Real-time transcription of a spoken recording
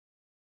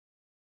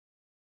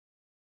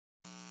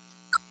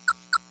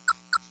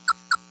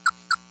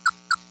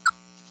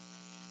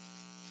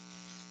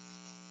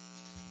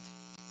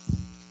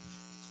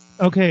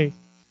Okay,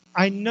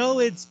 I know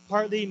it's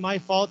partly my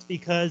fault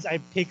because I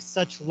picked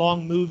such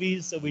long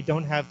movies, so we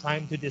don't have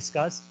time to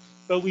discuss.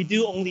 But we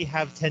do only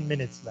have 10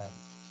 minutes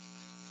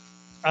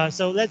left.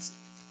 So let's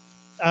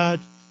uh,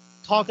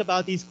 talk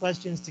about these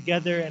questions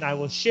together, and I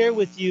will share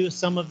with you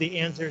some of the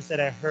answers that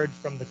I heard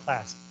from the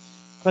class.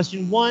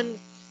 Question one,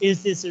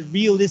 is this a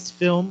realist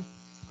film?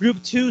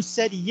 Group two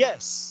said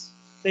yes.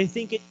 They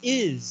think it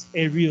is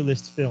a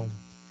realist film.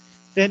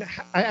 Then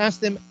I asked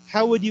them,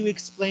 how would you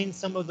explain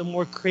some of the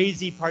more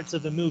crazy parts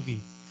of the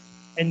movie?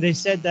 And they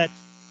said that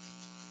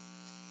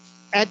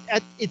at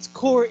its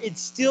core, it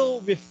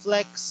still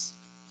reflects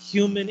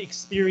human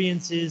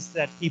experiences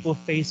that people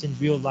face in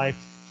real life.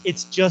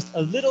 It's just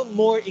a little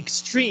more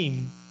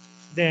extreme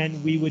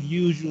than we would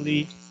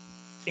usually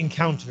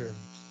encounter.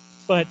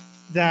 But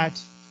that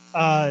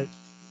uh,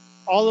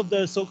 all of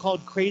the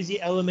so-called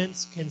crazy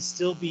elements can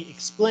still be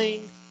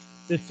explained.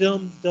 The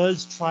film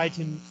does try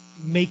to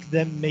make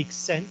them make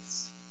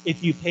sense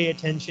if you pay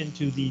attention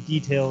to the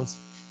details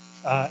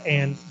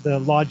and the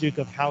logic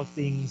of how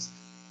things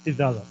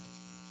develop.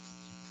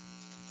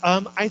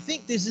 I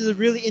think this is a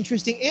really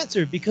interesting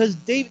answer because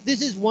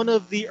this is one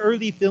of the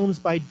early films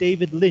by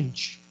David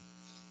Lynch,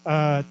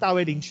 大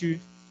卫林区.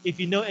 If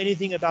you know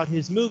anything about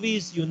his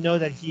movies, you'll know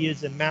that he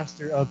is a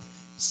master of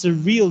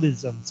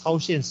surrealism, 超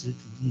现实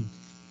主义.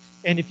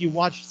 And if you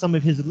watch some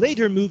of his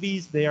later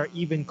movies, they are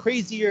even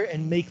crazier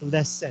and make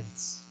less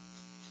sense.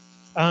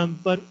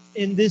 But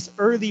in this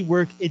early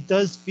work, it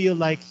does feel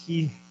like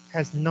he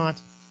has not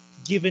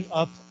given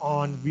up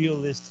on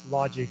realist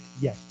logic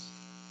yet.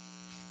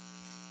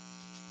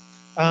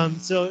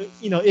 So,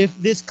 if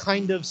this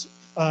kind of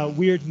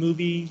weird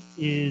movie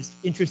is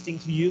interesting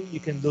to you, you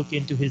can look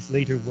into his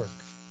later work.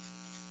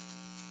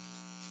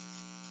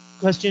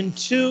 Question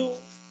two,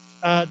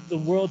 the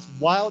world's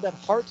wild at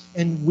heart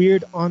and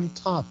weird on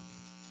top.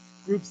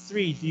 Group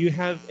three, do you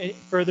have any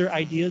further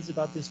ideas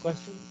about this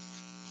question?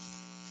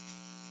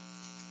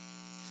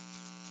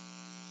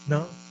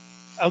 No?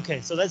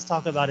 Okay, so let's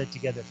talk about it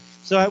together.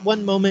 So at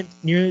one moment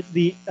near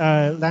the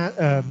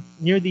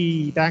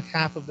back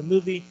half of the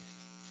movie,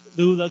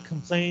 Lula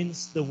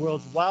complains the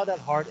world's wild at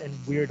heart and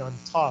weird on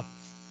top.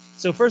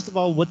 So first of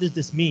all, what does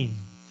this mean?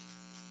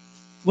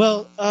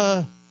 Well,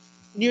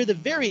 near the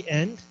very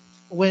end,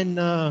 when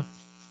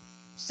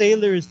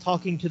Sailor is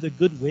talking to the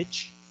good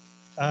witch,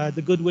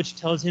 the good witch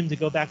tells him to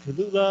go back to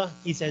Lula.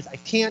 He says, I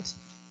can't.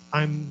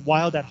 I'm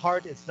wild at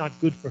heart. It's not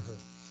good for her.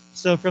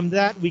 So from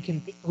that, we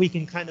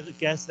can kind of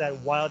guess that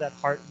wild at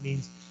heart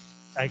means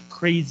like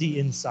crazy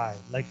inside.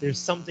 Like there's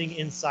something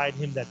inside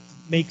him that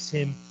makes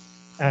him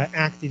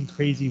act in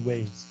crazy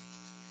ways.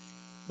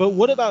 But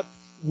what about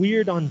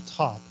weird on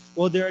top?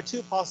 Well, there are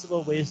two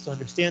possible ways to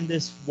understand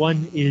this.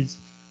 One is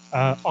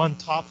on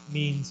top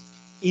means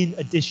in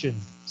addition.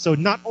 So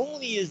not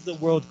only is the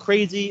world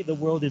crazy, the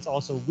world is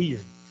also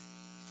weird.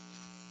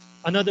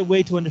 Another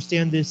way to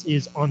understand this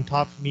is on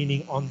top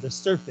meaning on the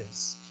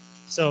surface.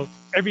 So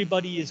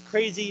everybody is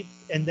crazy,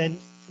 and then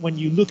when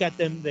you look at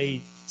them,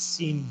 they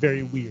seem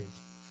very weird.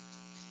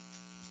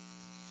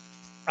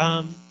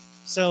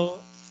 So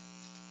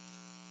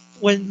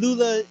when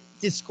Lula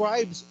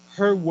describes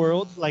her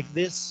world like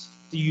this,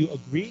 do you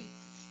agree?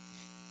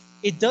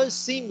 It does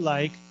seem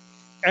like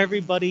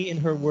everybody in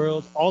her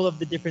world, all of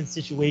the different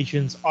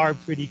situations are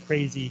pretty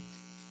crazy.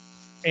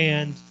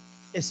 And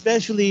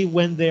especially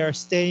when they are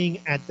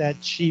staying at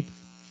that cheap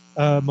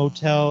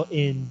motel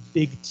in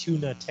Big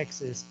Tuna,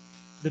 Texas,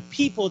 the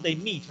people they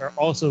meet are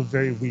also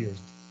very weird.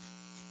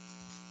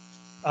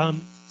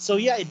 So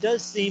yeah, it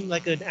does seem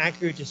like an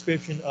accurate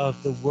description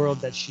of the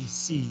world that she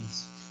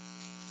sees.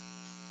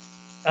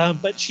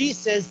 But she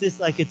says this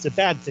like it's a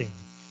bad thing.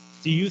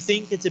 Do you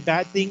think it's a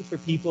bad thing for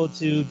people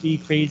to be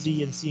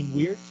crazy and seem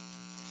weird?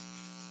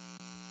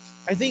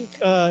 I think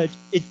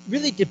it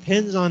really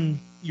depends on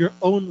your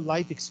own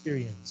life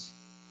experience,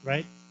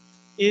 right?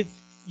 If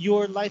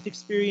your life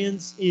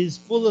experience is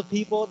full of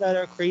people that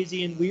are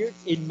crazy and weird,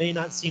 it may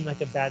not seem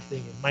like a bad thing.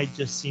 It might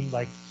just seem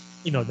like,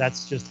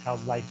 that's just how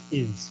life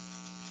is.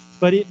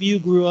 But if you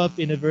grew up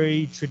in a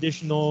very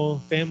traditional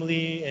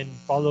family and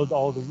followed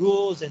all the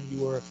rules and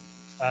you were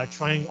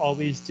trying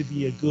always to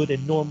be a good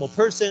and normal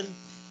person,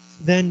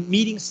 then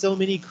meeting so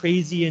many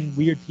crazy and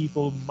weird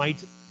people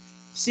might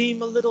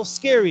seem a little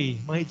scary,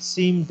 might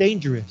seem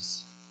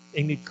dangerous,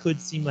 and it could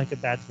seem like a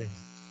bad thing.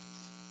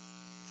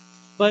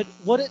 But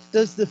what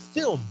does the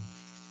film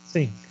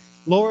think?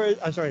 Lula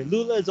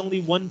is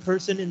only one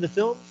person in the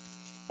film.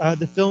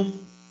 The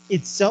film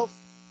itself,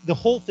 the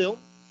whole film,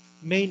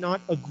 may not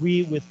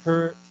agree with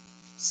her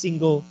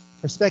single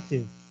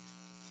perspective.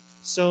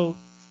 So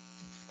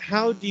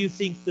how do you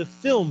think the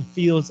film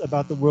feels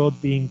about the world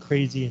being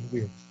crazy and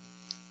weird?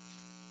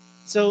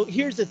 So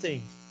here's the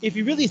thing. If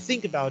you really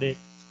think about it,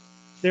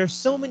 there are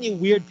so many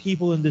weird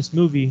people in this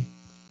movie.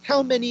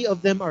 How many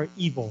of them are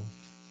evil?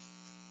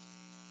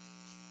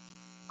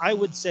 I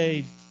would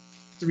say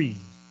 3.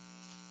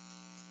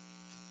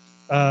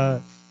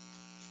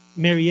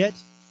 Mariette,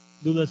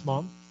 Lula's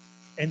mom,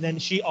 and then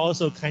she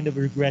also kind of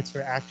regrets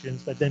her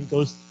actions, but then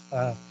goes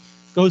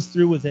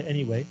through with it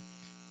anyway.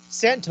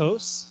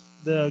 Santos,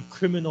 the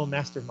criminal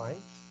mastermind,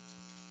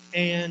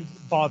 and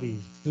Bobby,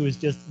 who is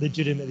just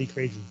legitimately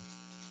crazy.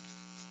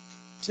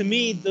 To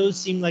me, those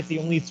seem like the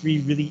only three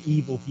really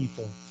evil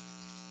people.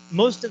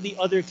 Most of the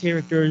other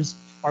characters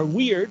are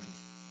weird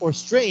or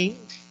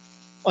strange,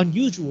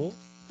 unusual,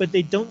 but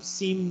they don't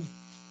seem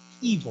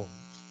evil.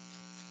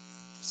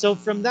 So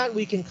from that,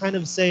 we can kind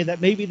of say that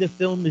maybe the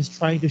film is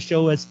trying to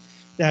show us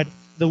that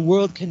the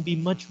world can be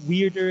much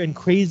weirder and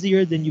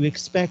crazier than you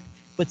expect,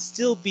 but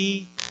still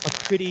be a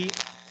pretty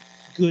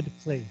good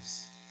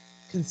place,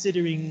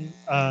 considering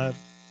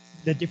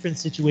the different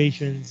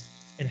situations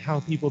and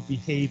how people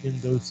behave in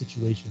those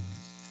situations.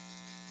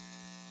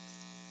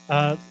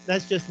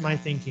 That's just my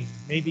thinking.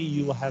 Maybe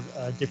you will have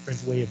a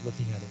different way of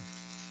looking at it.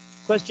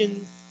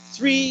 Question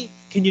 3,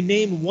 can you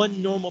name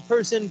one normal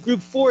person?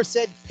 Group 4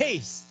 said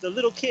Pace, the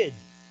little kid.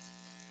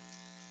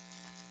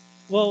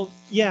 Well,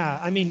 yeah,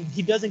 I mean,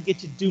 he doesn't get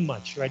to do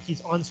much, right?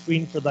 He's on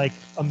screen for like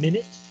a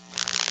minute.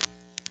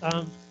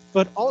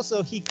 But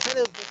also, he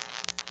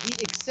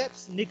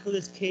accepts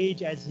Nicolas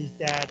Cage as his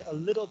dad a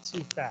little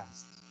too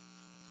fast,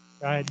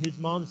 right? His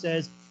mom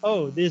says,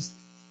 oh, this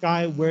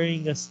guy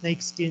wearing a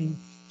snakeskin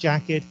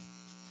jacket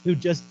who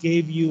just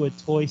gave you a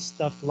toy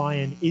stuffed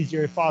lion is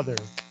your father.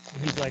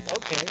 And he's like,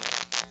 okay,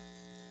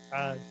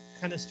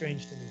 kind of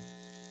strange to me.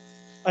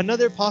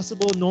 Another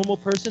possible normal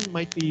person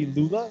might be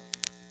Lula.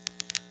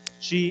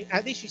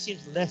 At least she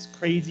seems less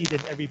crazy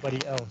than everybody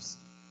else.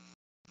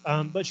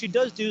 But she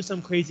does do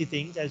some crazy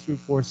things, as Group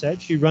 4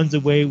 said. She runs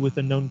away with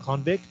a known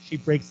convict. She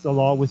breaks the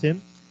law with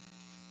him.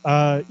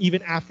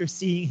 Even after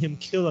seeing him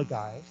kill a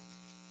guy,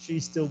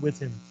 she's still with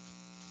him.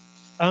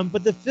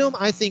 But the film,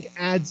 I think,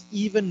 adds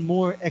even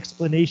more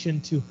explanation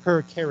to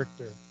her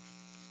character,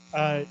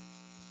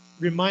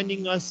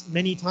 reminding us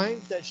many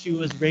times that she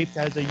was raped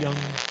as a young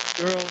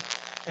girl,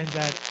 and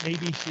that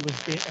maybe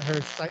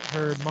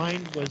her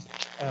mind was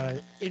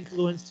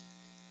influenced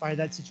by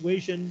that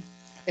situation,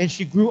 and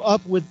she grew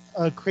up with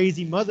a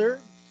crazy mother,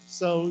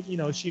 so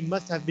she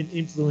must have been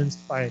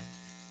influenced by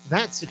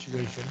that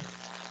situation.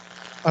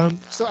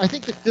 So I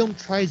think the film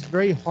tries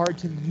very hard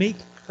to make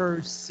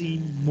her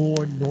seem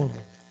more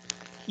normal,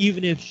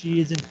 even if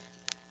she isn't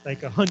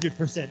like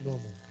 100%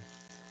 normal.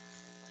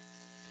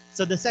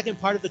 So the second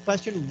part of the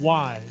question,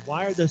 why?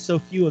 Why are there so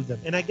few of them?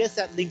 And I guess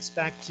that links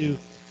back to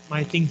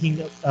my thinking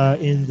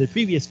in the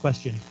previous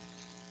question.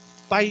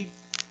 By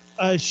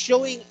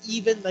showing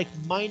even like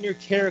minor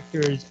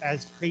characters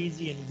as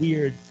crazy and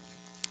weird,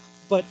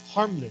 but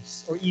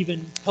harmless or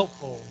even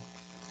helpful,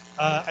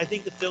 I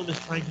think the film is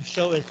trying to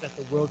show us that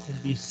the world can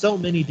be so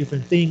many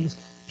different things,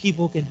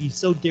 people can be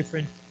so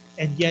different,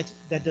 and yet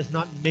that does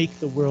not make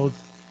the world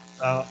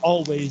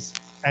always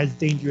as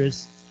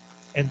dangerous,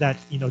 and that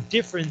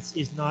difference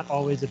is not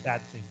always a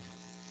bad thing.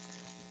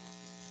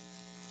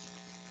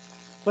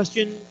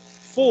 Question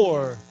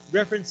 4,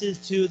 references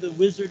to the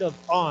Wizard of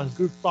Oz,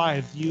 Group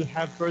 5. Do you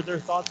have further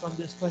thoughts on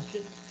this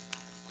question?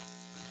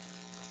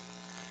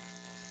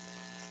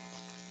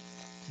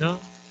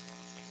 No?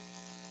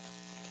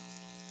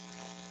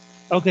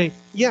 Okay,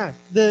 yeah,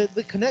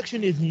 the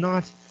connection is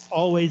not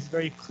always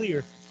very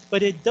clear,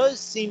 but it does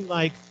seem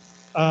like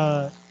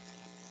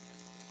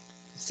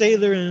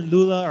Sailor and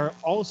Lula are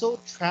also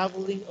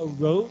traveling a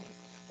road,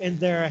 and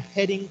they're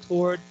heading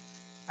toward,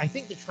 I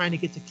think they're trying to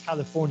get to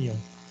California.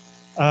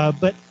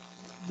 But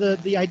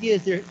the idea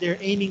is they're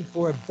aiming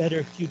for a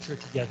better future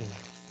together.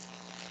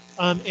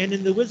 And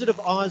in The Wizard of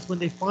Oz, when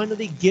they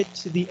finally get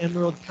to the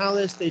Emerald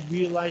Palace, they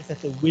realize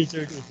that the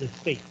wizard is a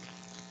fake.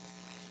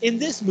 In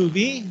this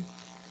movie,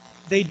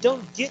 they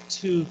don't get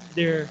to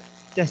their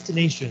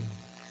destination,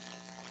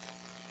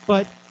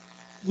 but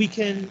we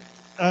can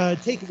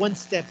take one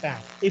step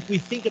back. If we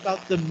think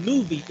about the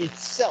movie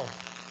itself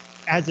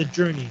as a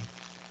journey,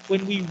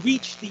 when we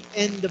reach the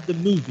end of the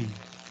movie,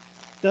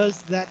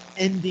 does that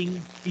ending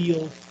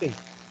feel fake?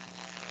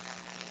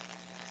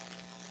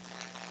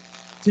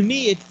 To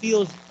me, it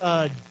feels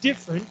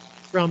different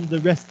from the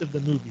rest of the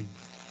movie,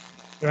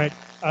 right?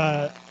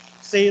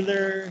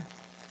 Sailor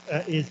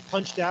is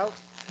punched out.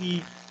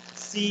 He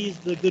sees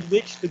the Good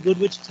Witch. The Good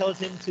Witch tells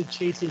him to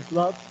chase his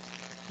love.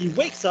 He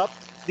wakes up.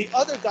 The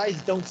other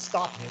guys don't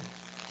stop him.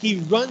 He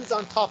runs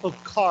on top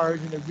of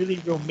cars in a really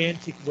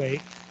romantic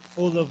way,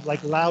 full of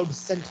like loud,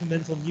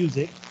 sentimental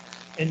music.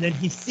 And then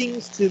he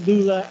sings to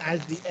Lula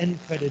as the end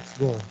credits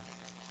roll.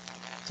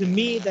 To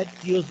me, that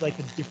feels like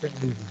a different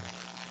movie.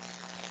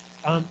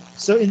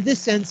 So in this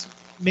sense,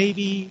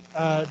 maybe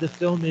the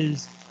film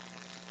is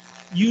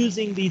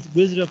using these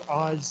Wizard of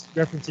Oz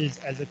references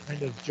as a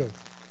kind of joke.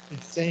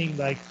 It's saying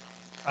like,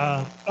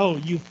 oh,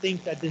 you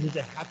think that this is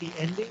a happy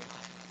ending?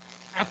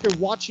 After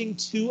watching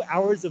 2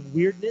 hours of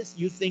weirdness,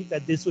 you think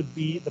that this would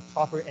be the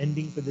proper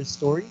ending for this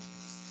story?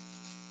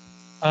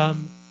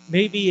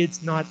 Maybe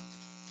it's not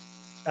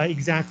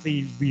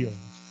exactly real,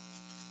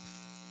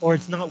 or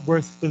it's not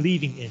worth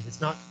believing in. It's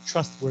not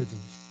trustworthy.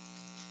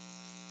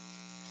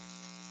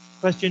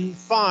 Question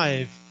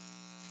 5.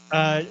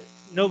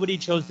 Nobody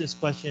chose this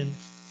question.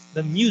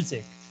 The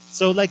music.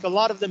 So like a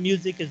lot of the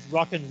music is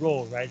rock and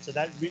roll, right? So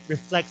that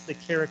reflects the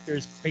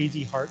characters'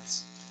 crazy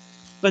hearts.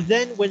 But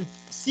then when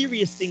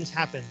serious things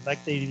happen,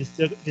 like they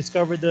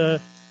discover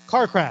the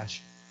car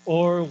crash,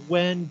 or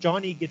when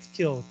Johnny gets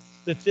killed,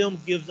 the film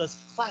gives us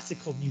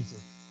classical music,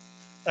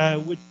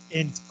 which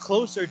and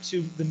closer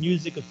to the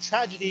music of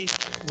tragedy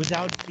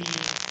without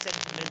being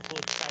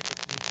sentimental tragic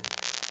music.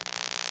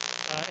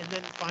 And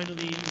then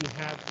finally, you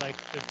have like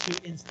the two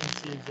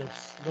instances of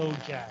slow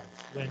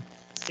jazz when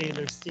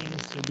Sailor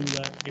sings to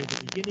Lula near the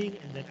beginning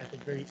and then at the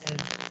very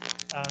end.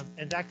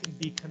 And that can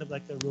be kind of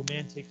like the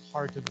romantic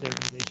heart of their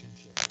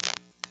relationship.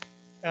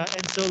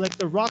 And so like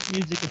the rock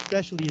music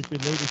especially is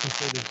related to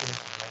Sailor's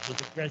dancing, right?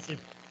 His aggressive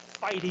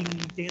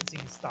fighting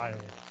dancing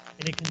style.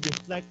 And it can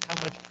reflect how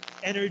much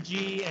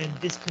energy and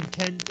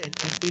discontent and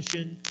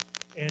ambition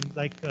and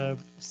like a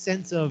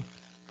sense of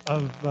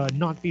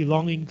not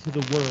belonging to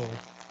the world.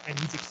 And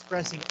he's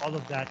expressing all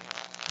of that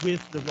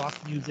with the rock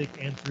music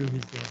and through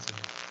his dancing.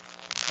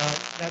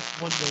 That's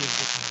one way of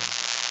looking at it.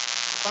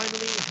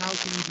 Finally, how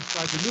can you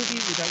describe the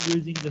movie without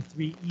using the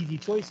three easy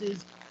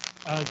choices?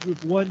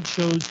 Group one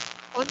chose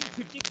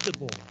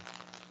unpredictable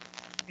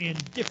and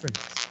different,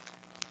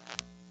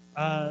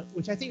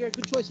 which I think are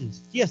good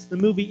choices. Yes, the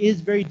movie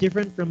is very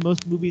different from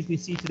most movies we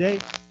see today.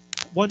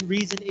 One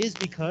reason is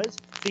because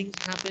things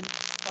happen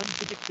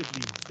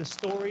unpredictably. The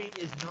story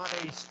is not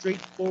a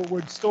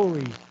straightforward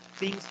story.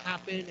 Things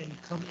happen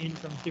and come in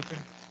from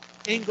different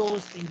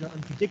angles. Things are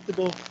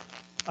unpredictable.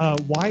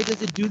 Why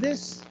does it do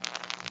this?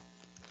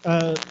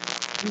 Uh,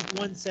 Group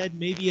one said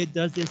maybe it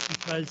does this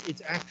because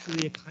it's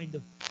actually a kind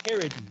of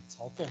parody.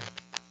 嘲讽.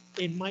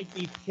 It might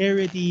be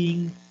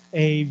parodying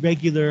a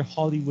regular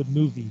Hollywood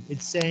movie.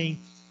 It's saying,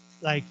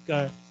 like,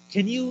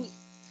 can you,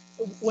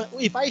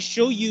 if I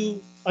show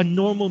you a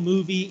normal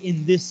movie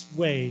in this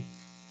way,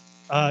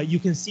 you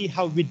can see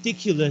how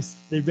ridiculous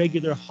the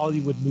regular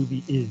Hollywood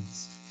movie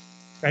is.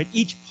 Right?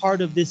 Each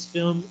part of this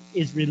film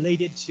is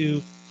related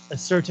to a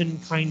certain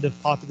kind of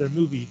popular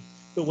movie.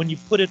 But when you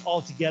put it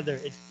all together,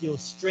 it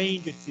feels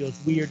strange, it feels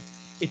weird,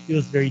 it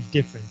feels very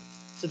different.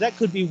 So that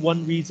could be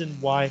one reason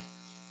why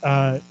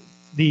uh,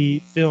 the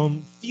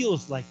film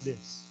feels like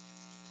this.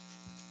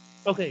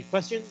 Okay,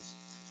 questions?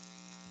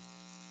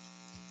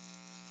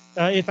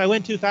 If I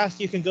went too fast,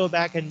 you can go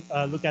back and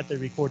look at the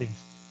recording.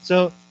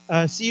 So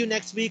see you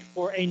next week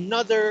for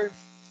another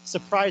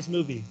surprise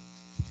movie.